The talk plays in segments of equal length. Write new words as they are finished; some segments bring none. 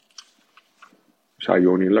That's how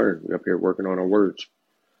you only learn. We up here working on our words.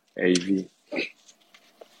 AV.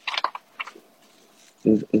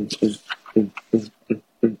 That's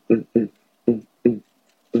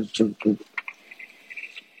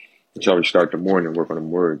how we start the morning, work on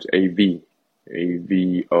them words. AV.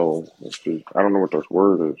 AVO. I don't know what those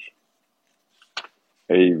words is.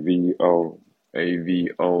 AVO.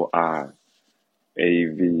 AVOI.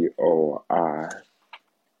 AVOI.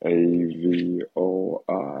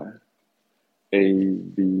 AVOI.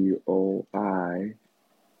 AVOI.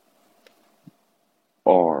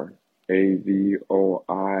 R.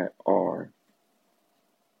 AVOIR.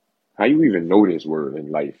 How you even know this word in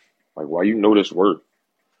life? Like, why you know this word?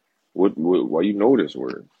 Why you know this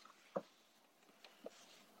word?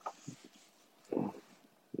 You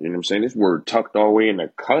know what I'm saying? This word tucked all the way in the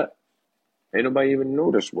cut. Ain't nobody even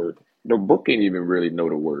know this word. The book ain't even really know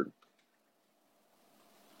the word.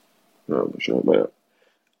 No, shut up.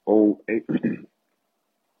 Oh,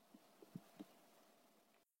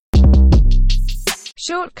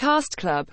 Shortcast Club.